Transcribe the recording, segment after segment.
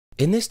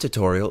In this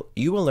tutorial,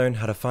 you will learn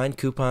how to find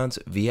coupons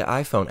via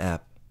iPhone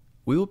app.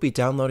 We will be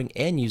downloading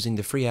and using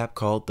the free app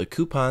called the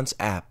Coupons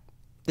app.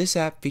 This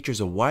app features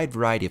a wide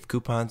variety of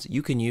coupons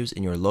you can use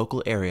in your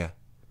local area.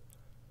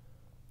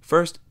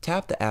 First,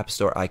 tap the App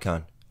Store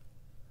icon.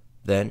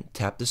 Then,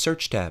 tap the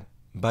Search tab.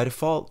 By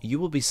default, you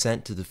will be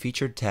sent to the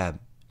Featured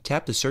tab.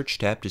 Tap the Search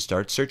tab to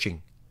start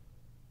searching.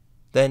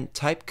 Then,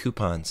 type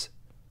coupons.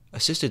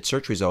 Assisted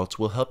search results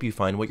will help you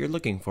find what you're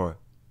looking for.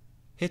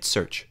 Hit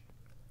Search.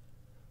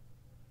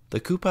 The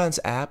Coupons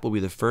app will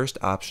be the first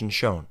option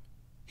shown.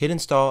 Hit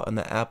Install and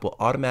the app will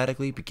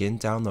automatically begin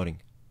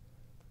downloading.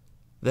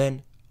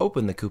 Then,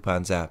 open the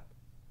Coupons app.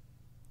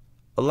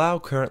 Allow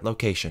current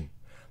location.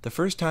 The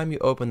first time you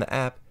open the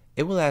app,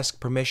 it will ask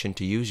permission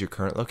to use your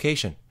current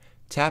location.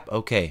 Tap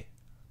OK.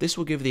 This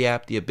will give the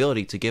app the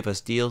ability to give us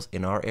deals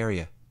in our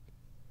area.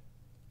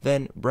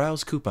 Then,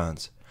 browse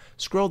coupons.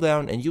 Scroll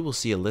down and you will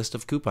see a list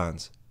of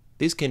coupons.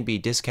 These can be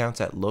discounts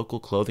at local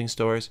clothing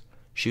stores,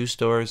 shoe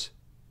stores,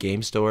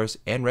 game stores,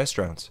 and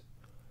restaurants.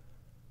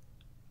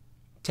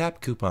 Tap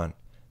Coupon.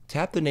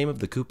 Tap the name of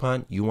the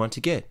coupon you want to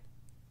get.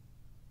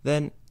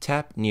 Then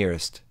tap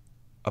Nearest.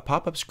 A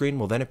pop-up screen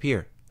will then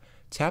appear.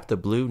 Tap the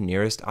blue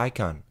Nearest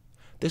icon.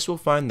 This will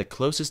find the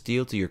closest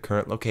deal to your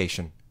current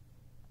location.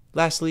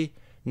 Lastly,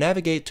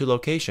 navigate to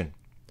location.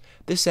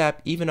 This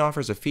app even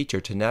offers a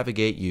feature to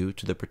navigate you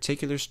to the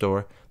particular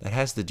store that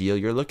has the deal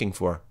you're looking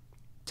for.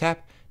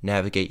 Tap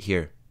Navigate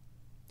here.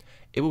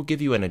 It will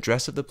give you an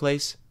address of the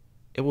place.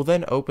 It will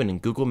then open in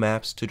Google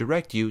Maps to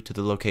direct you to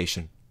the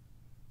location.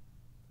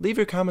 Leave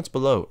your comments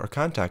below or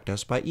contact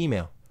us by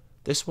email.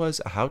 This was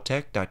a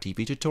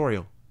HowTech.tv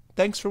tutorial.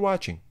 Thanks for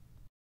watching.